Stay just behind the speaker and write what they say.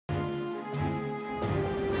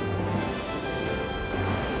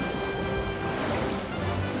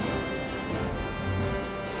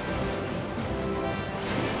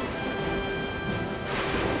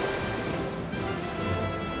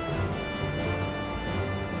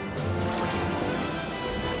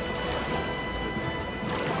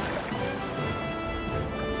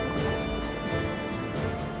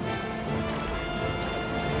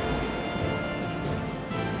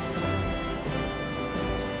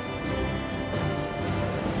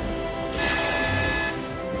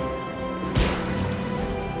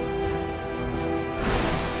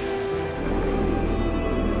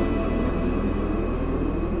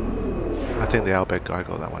think the Bhed guy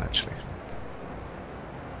got that one actually.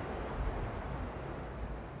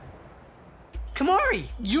 Kimahri!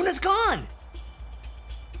 Yuna's gone!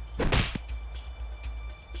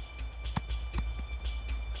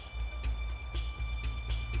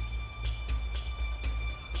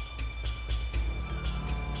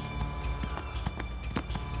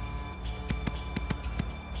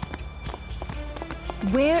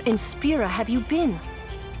 Where in Spira have you been?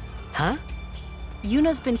 Huh?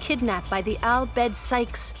 Yuna's been kidnapped by the Bhed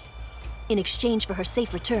Sykes. In exchange for her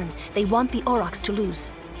safe return, they want the Aurochs to lose.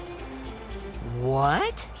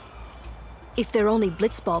 What? If they're only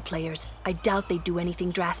blitzball players, I doubt they'd do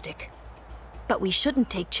anything drastic. But we shouldn't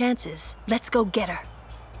take chances. Let's go get her.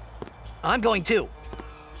 I'm going too.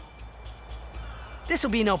 This'll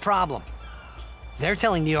be no problem. They're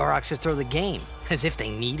telling the Aurochs to throw the game, as if they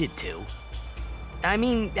needed to. I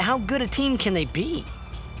mean, how good a team can they be?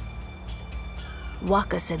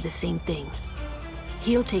 Waka said the same thing.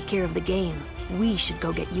 He'll take care of the game. We should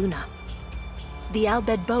go get Yuna. The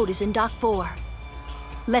Bhed boat is in Dock 4.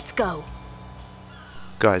 Let's go.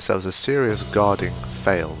 Guys, that was a serious guarding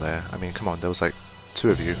fail there. I mean, come on, there was like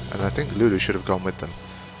 2 of you, and I think Lulu should have gone with them.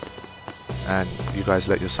 And you guys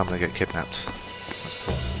let your summoner get kidnapped. That's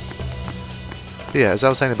poor. But yeah, as I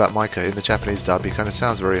was saying about Micah, in the Japanese dub, he kind of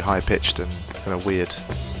sounds very high-pitched and kind of weird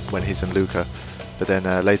when he's in Luca. But then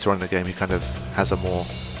later on in the game, he kind of has a more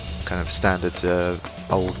kind of standard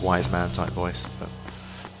old wise man type voice. But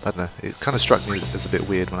I don't know, it kind of struck me as a bit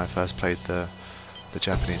weird when I first played the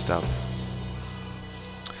Japanese dub.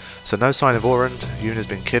 So no sign of Oren, Yuna's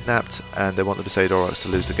been kidnapped, and they want the Besaid Aurochs to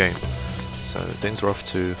lose the game. So things are off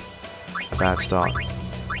to a bad start.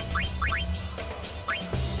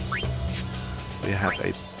 We have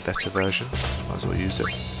a better version, might as well use it.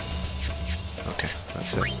 Okay,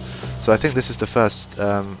 that's it. So I think this is the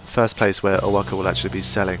first place where Owaka will actually be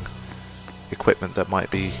selling equipment that might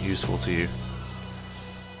be useful to you.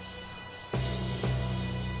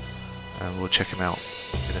 And we'll check him out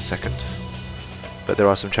in a second. But there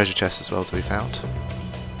are some treasure chests as well to be found.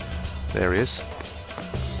 There he is.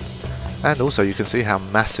 And also you can see how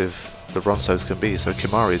massive the Ronsos can be. So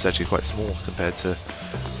Kimahri is actually quite small compared to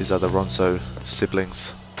his other Ronso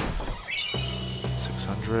siblings.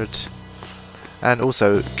 600. And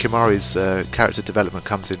also Kimahri's character development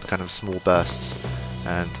comes in kind of small bursts.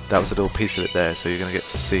 And that was a little piece of it there. So you're going to get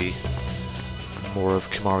to see more of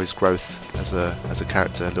Kimahri's growth as a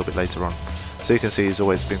character a little bit later on. So you can see he's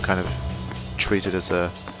always been kind of treated as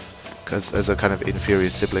a kind of inferior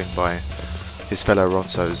sibling by his fellow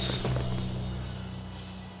Ronsos.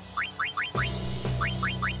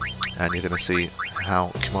 And you're going to see how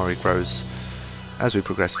Kimahri grows as we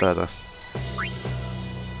progress further.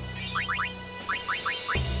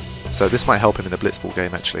 So this might help him in the Blitzball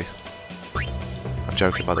game actually. I'm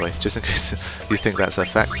joking by the way, just in case you think that's a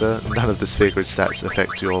factor, none of the sphere grid stats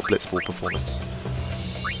affect your Blitzball performance.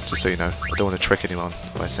 Just so you know, I don't want to trick anyone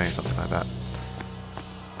by saying something like that.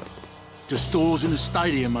 The stores in the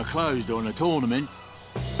stadium are closed during the tournament,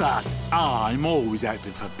 but I'm always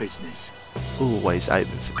open for business. Always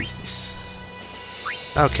open for business.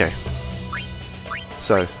 Okay.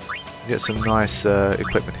 So, you get some nice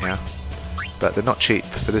equipment here, but they're not cheap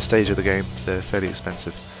for this stage of the game. They're fairly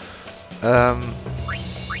expensive.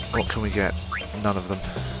 What can we get? None of them.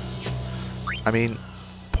 I mean,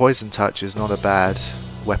 Poison Touch is not a bad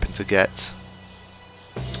weapon to get,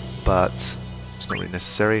 but it's not really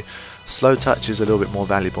necessary. Slow Touch is a little bit more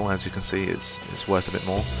valuable, as you can see. It's worth a bit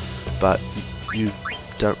more, but you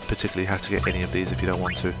don't particularly have to get any of these if you don't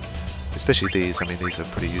want to. Especially these. I mean, these are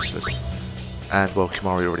pretty useless. And well,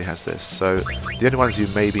 Kimahri already has this, so the only ones you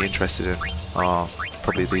may be interested in are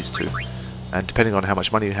probably these two. And depending on how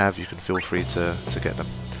much money you have, you can feel free to get them.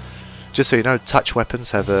 Just so you know, touch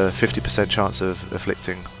weapons have a 50% chance of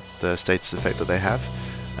afflicting the status effect that they have,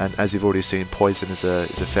 and as you've already seen, poison is a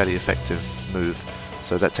fairly effective move,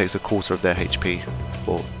 so that takes a quarter of their HP.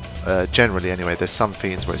 Well, generally anyway, there's some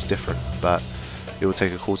fiends where it's different, but it will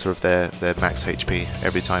take a quarter of their max HP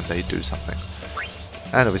every time they do something.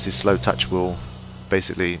 And obviously slow touch will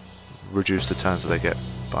basically reduce the turns that they get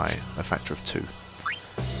by a factor of 2.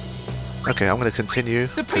 Okay, I'm going to continue.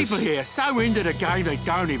 The people here are so into the game they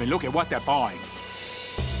don't even look at what they're buying.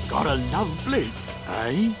 Gotta love Blitz,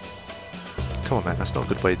 eh? Come on man, that's not a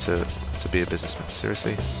good way to be a businessman,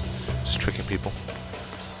 seriously. Just tricking people.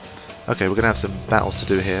 Okay, we're going to have some battles to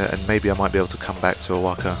do here, and maybe I might be able to come back to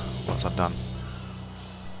Owaka once I'm done.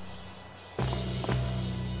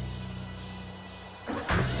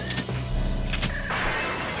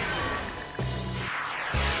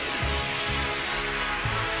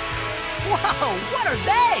 Whoa, what are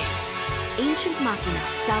they? ancient Machina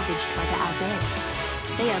salvaged by the Al-Bhed.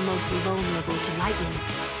 They are mostly vulnerable to lightning.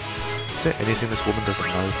 Is there anything this woman doesn't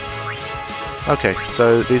know? Okay,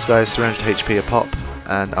 so these guys 300 HP a pop,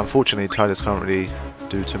 and unfortunately Tidus can't really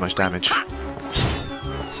do too much damage.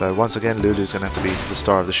 So once again Lulu's going to have to be the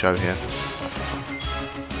star of the show here.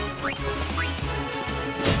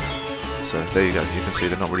 So there you go, you can see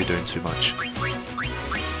they're not really doing too much.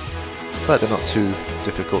 But they're not too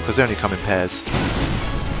difficult because they only come in pairs.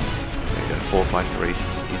 There you go, 4, 5, 3,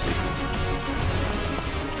 easy.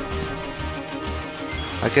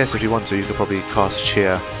 I guess if you want to, you could probably cast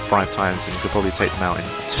Cheer 5 times and you could probably take them out in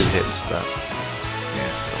 2 hits, but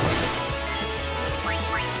yeah, it's not worth it.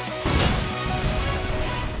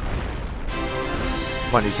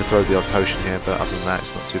 Might need to throw the odd potion here, but other than that,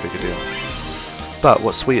 it's not too big a deal. But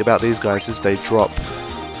what's sweet about these guys is they drop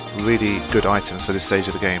really good items for this stage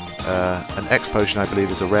of the game. An X potion, I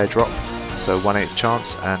believe, is a rare drop, so 1/8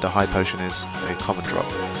 chance, and a high potion is a common drop.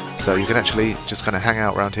 So you can actually just kind of hang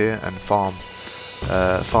out around here and farm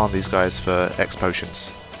these guys for X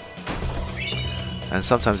potions. And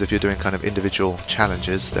sometimes if you're doing kind of individual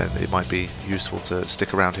challenges, then it might be useful to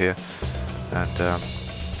stick around here and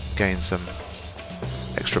gain some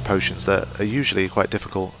extra potions that are usually quite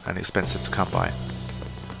difficult and expensive to come by.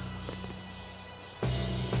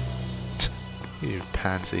 You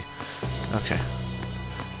pansy. Okay.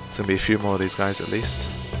 There's going to be a few more of these guys at least.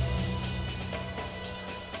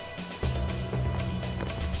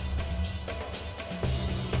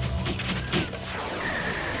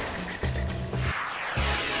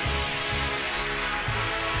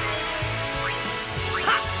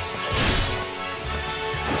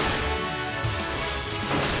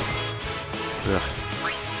 Ugh.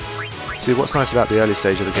 See, what's nice about the early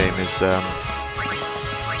stage of the game is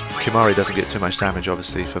Kimahri doesn't get too much damage,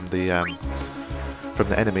 obviously, from the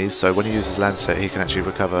enemies. So when he uses Lancet, he can actually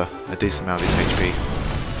recover a decent amount of his HP.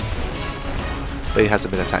 But he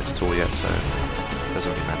hasn't been attacked at all yet, so it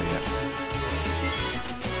doesn't really matter yet.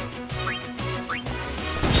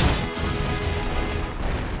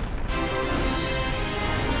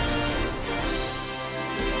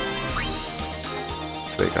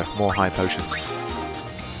 So there you go, more high potions.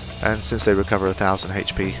 And since they recover 1000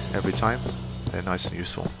 HP every time, they're nice and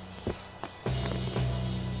useful.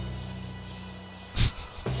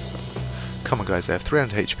 Come on guys, they have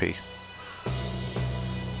 300 HP.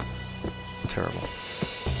 Terrible.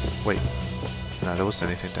 Wait, no, there wasn't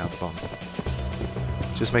anything down the bottom.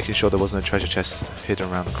 Just making sure there wasn't a treasure chest hidden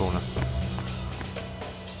around the corner.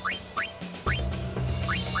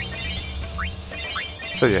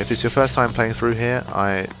 So yeah, if it's your first time playing through here,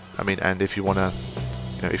 I mean, and if you wanna,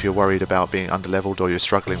 you know, if you're worried about being underleveled or you're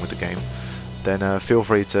struggling with the game, then feel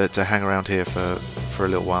free to hang around here for a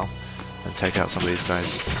little while and take out some of these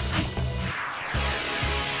guys.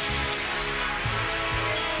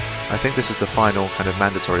 I think this is the final kind of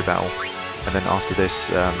mandatory battle, and then after this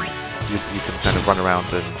you can kind of run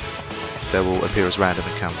around and there will appear as random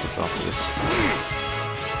encounters after this.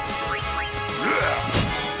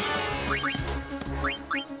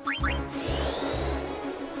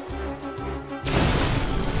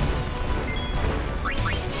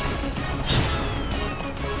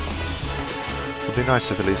 It would be nice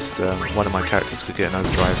if at least one of my characters could get an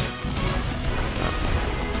overdrive.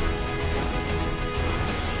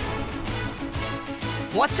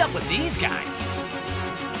 What's up with these guys?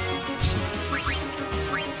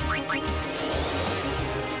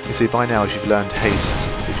 You see, by now if you've learned haste,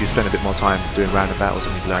 if you spend a bit more time doing random battles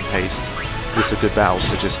and you've learned haste, this is a good battle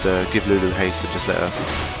to just give Lulu haste and just let her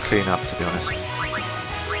clean up, to be honest.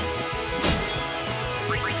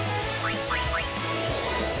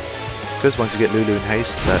 Because once you get Lulu in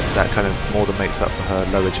haste, that kind of more than makes up for her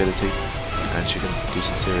low agility, and she can do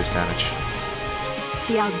some serious damage.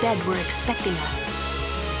 The Al-Bhed were expecting us.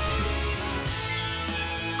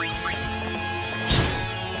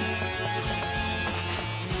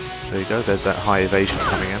 There you go, there's that high evasion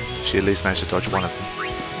coming in. She at least managed to dodge one of them.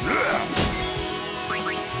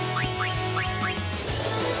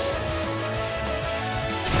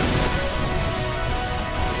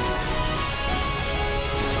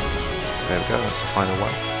 There we go, that's the final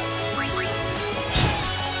one.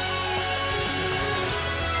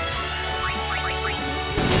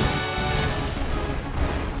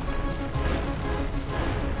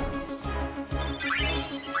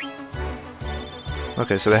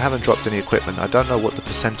 Okay, so they haven't dropped any equipment. I don't know what the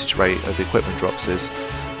percentage rate of equipment drops is,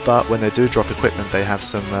 but when they do drop equipment, they have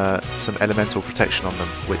some elemental protection on them,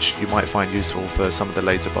 which you might find useful for some of the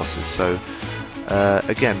later bosses. So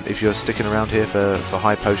again, if you're sticking around here for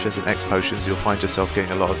high potions and X potions, you'll find yourself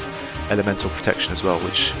getting a lot of elemental protection as well,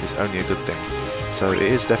 which is only a good thing. So it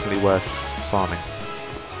is definitely worth farming.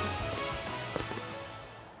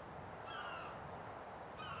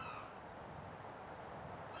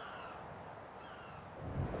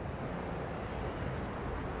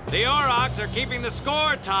 The Aurochs are keeping the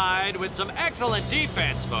score tied with some excellent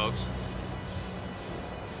defense, folks.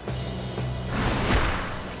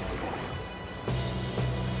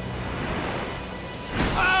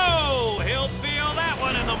 Oh, he'll feel that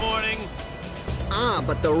one in the morning. Ah,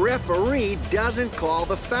 but the referee doesn't call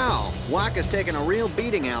the foul. Waka's taking a real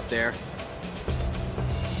beating out there.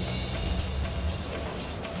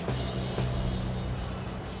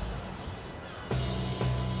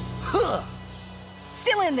 Huh!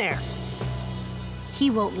 Still in there! He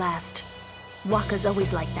won't last. Waka's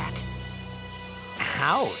always like that.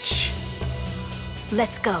 Ouch!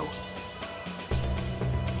 Let's go.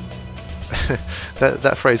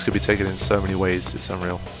 That phrase could be taken in so many ways, it's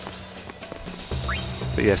unreal.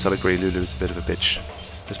 But yes, I'll agree, Lulu's a bit of a bitch.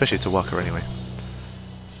 Especially to Waka anyway.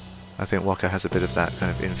 I think Waka has a bit of that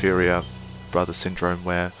kind of inferior brother syndrome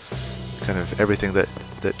where kind of everything that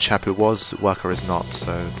Chapu was, Waka is not,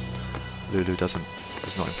 so Lulu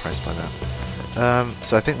is not impressed by that.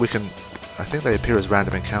 So I think they appear as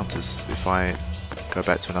random encounters if I go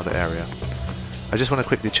back to another area. I just want to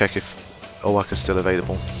quickly check if Owaka's still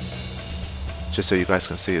available, just so you guys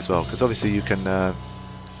can see as well, because obviously you can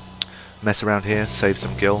mess around here, save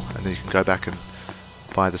some gil, and then you can go back and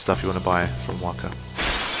buy the stuff you want to buy from Waka.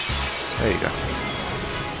 There you go.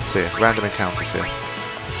 So yeah, random encounters here.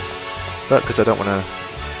 But because I don't want to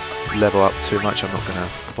level up too much, I'm not going to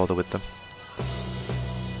bother with them.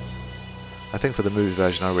 I think for the movie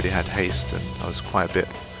version I already had haste, and I was quite a bit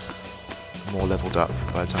more leveled up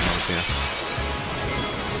by the time I was here.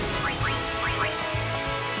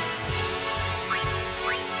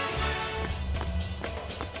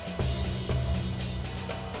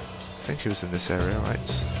 I think he was in this area,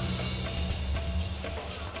 right?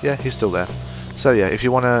 Yeah, he's still there. So yeah, if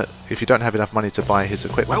you don't have enough money to buy his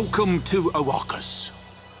equipment, Welcome to Arrakis.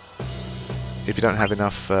 if you don't have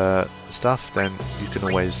enough stuff, then you can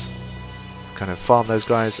always kind of farm those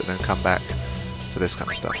guys and then come back for this kind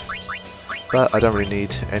of stuff. But I don't really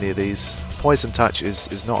need any of these. Poison Touch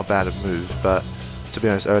is not a bad move, but to be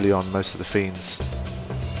honest, early on, most of the fiends,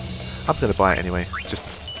 I'm going to buy it anyway. Just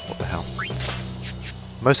what the hell.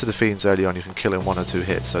 Most of the fiends early on you can kill in 1 or 2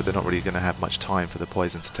 hits, so they're not really going to have much time for the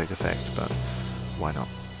poison to take effect, but why not?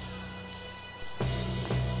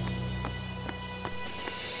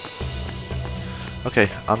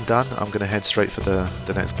 Okay, I'm done. I'm going to head straight for the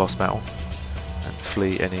next boss battle and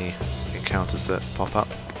flee any encounters that pop up.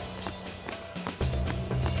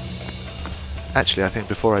 Actually, I think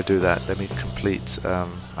before I do that, let me complete,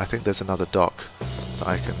 I think there's another dock that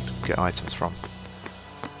I can get items from.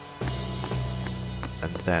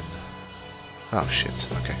 And then... oh shit,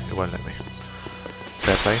 okay, it won't let me.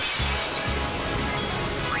 Fair play.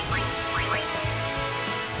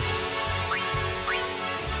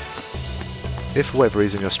 If for whatever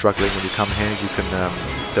reason you're struggling when you come here, you can,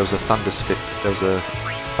 there was a thunder spear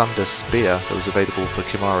that was available for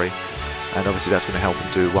Kimahri, and obviously that's going to help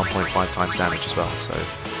him do 1.5 times damage as well, so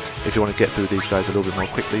if you want to get through these guys a little bit more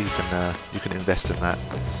quickly, you can invest in that,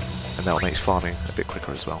 and that will make farming a bit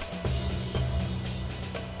quicker as well.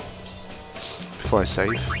 Before I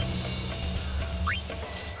save.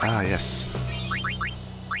 Ah, yes.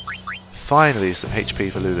 Finally, some HP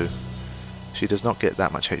for Lulu. She does not get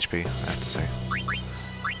that much HP, I have to say.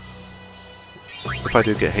 If I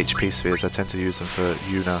do get HP spheres, I tend to use them for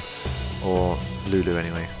Yuna or Lulu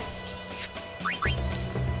anyway.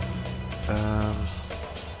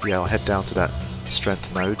 Yeah, I'll head down to that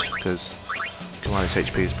strength node because Kimahri's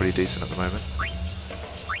HP is pretty decent at the moment.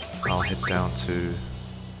 I'll head down to...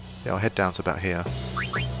 yeah, I'll head down to about here,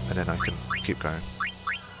 and then I can keep going.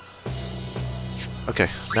 Okay,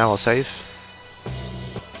 now I'll save.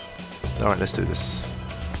 Alright, let's do this.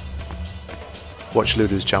 Watch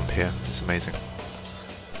Lulu's jump here, it's amazing.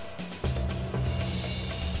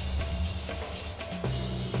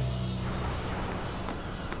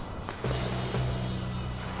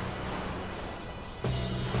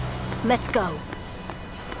 Let's go.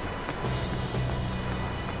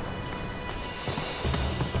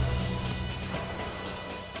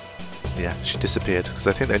 Yeah, she disappeared, because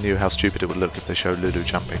I think they knew how stupid it would look if they showed Lulu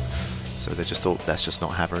jumping. So they just thought, let's just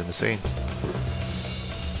not have her in the scene.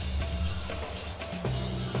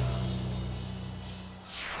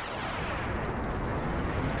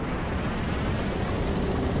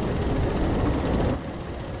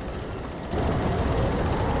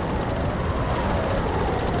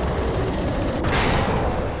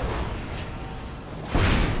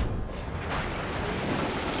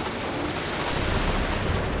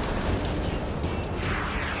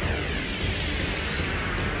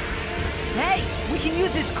 can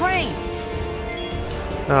use this crane!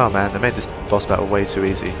 Oh man, they made this boss battle way too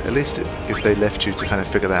easy. At least if they left you to kind of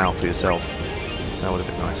figure that out for yourself, that would have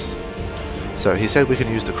been nice. So he said we can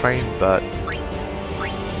use the crane, but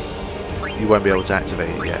you won't be able to activate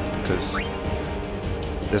it yet because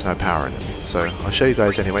there's no power in it. So I'll show you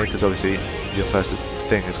guys anyway, because obviously your first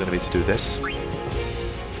thing is going to be to do this.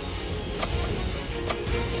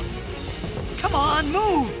 Come on,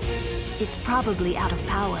 move! It's probably out of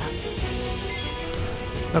power.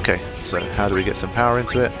 Okay, so how do we get some power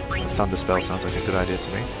into it? A thunder spell sounds like a good idea to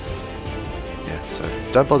me. Yeah, so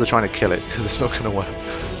don't bother trying to kill it, because it's not going to work.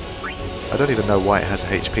 I don't even know why it has a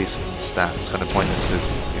HP stat. It's kind of pointless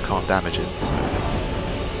because you can't damage it, so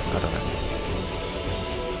I don't know.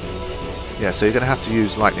 Yeah, so you're going to have to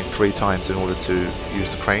use lightning 3 times in order to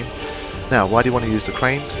use the crane. Now, why do you want to use the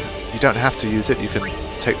crane? You don't have to use it. You can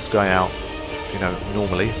take this guy out, you know,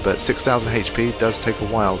 normally, but 6,000 HP does take a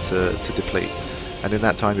while to deplete. And in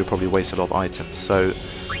that time you'll probably waste a lot of items. So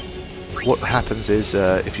what happens is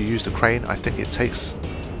if you use the crane, I think it takes,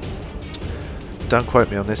 don't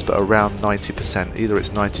quote me on this, but around 90%. Either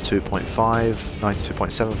it's 92.5,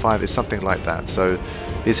 92.75, it's something like that. So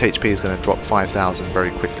his HP is going to drop 5,000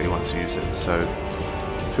 very quickly once you use it. So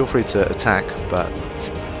feel free to attack, but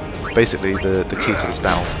basically the key to this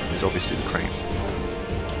battle is obviously the crane.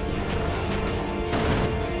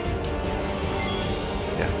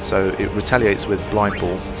 So it retaliates with Blind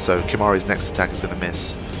Ball, so Kimahri's next attack is going to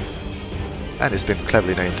miss. And it's been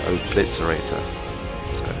cleverly named Oblitzerator.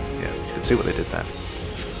 So yeah, you can see what they did there.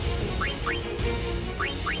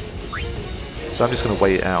 So I'm just going to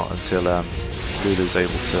wait it out until Lulu's able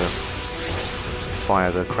to fire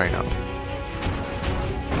the crane up.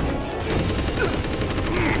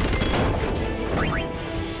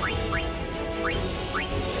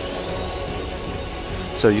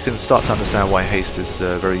 So you can start to understand why haste is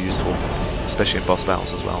very useful, especially in boss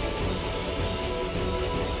battles as well.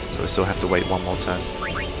 So we still have to wait one more turn.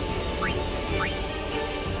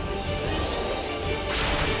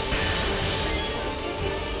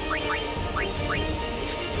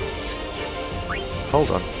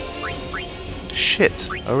 Hold on. Shit,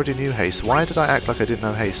 I already knew haste. Why did I act like I didn't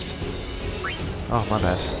know haste? Oh, my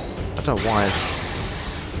bad. I don't know why.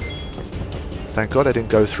 Thank God I didn't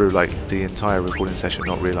go through like the entire recording session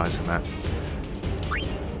not realizing that.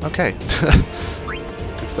 Okay.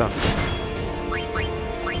 Good stuff.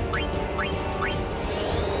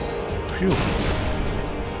 Phew.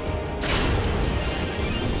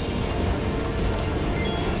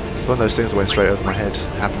 It's one of those things that went straight over my head.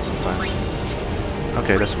 It happens sometimes.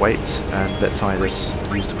 Okay, let's wait and let Tidus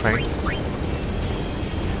use the crane.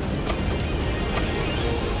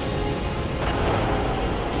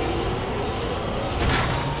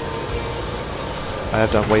 I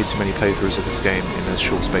have done way too many playthroughs of this game in a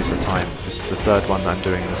short space of time. This is the 3rd one that I'm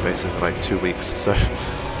doing in the space of like 2 weeks, so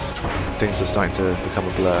things are starting to become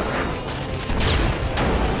a blur.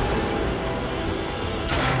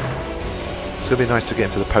 It's going to be nice to get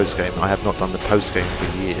into the post-game. I have not done the post-game for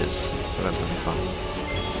years, so that's going to be fun.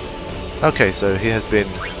 Okay, so he has been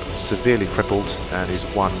severely crippled, and he's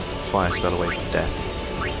 1 fire spell away from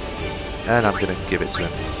death. And I'm going to give it to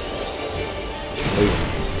him. Boom.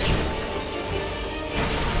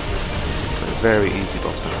 Very easy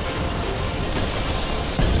boss battle.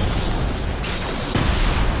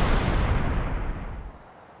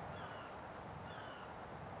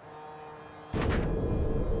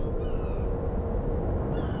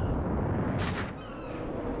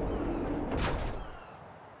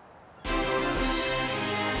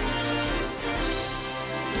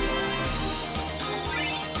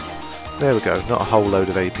 There we go, not a whole load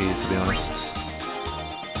of APs to be honest.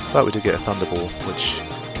 But we did get a Thunderball, which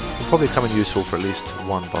will probably come in useful for at least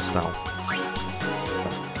 1 boss battle.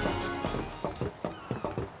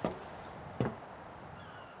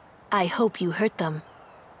 I hope you hurt them.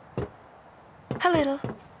 A little.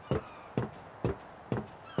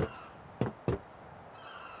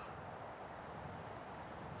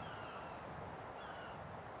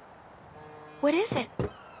 What is it?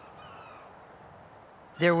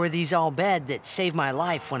 There were these all Bhed that saved my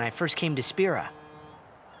life when I first came to Spira.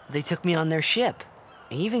 They took me on their ship.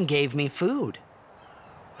 They even gave me food.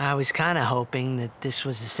 I was kind of hoping that this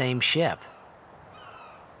was the same ship.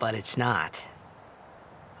 But it's not.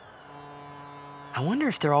 I wonder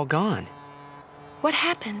if they're all gone. What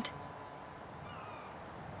happened?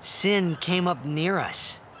 Sin came up near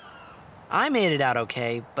us. I made it out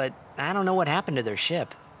okay, but I don't know what happened to their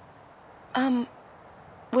ship.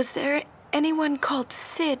 Was there anyone called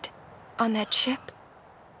Sid on that ship?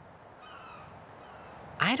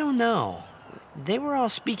 I don't know. They were all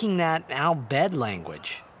speaking that Al Bhed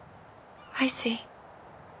language. I see.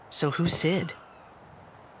 So who's Sid?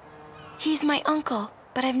 He's my uncle,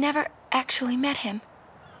 but I've never actually met him.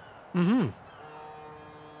 Mm-hmm.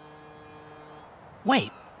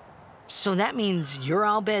 Wait, so that means you're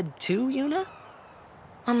Al-Bhed too, Yuna?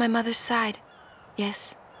 On my mother's side,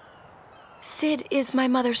 yes. Sid is my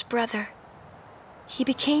mother's brother. He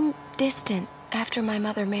became distant after my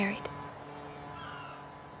mother married.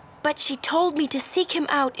 But she told me to seek him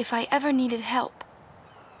out if I ever needed help.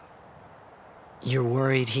 You're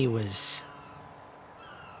worried he was...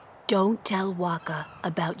 Don't tell Waka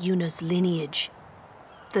about Yuna's lineage.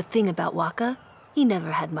 The thing about Waka, he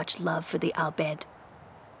never had much love for the Al-Bhed.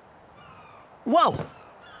 Whoa!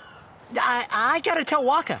 I gotta tell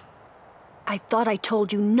Waka. I thought I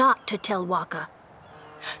told you not to tell Waka.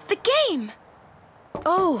 The game!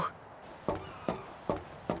 Oh!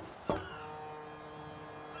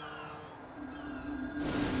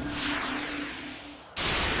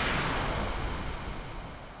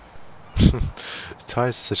 Tidus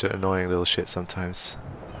is such an annoying little shit sometimes.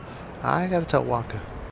 I gotta tell Waka.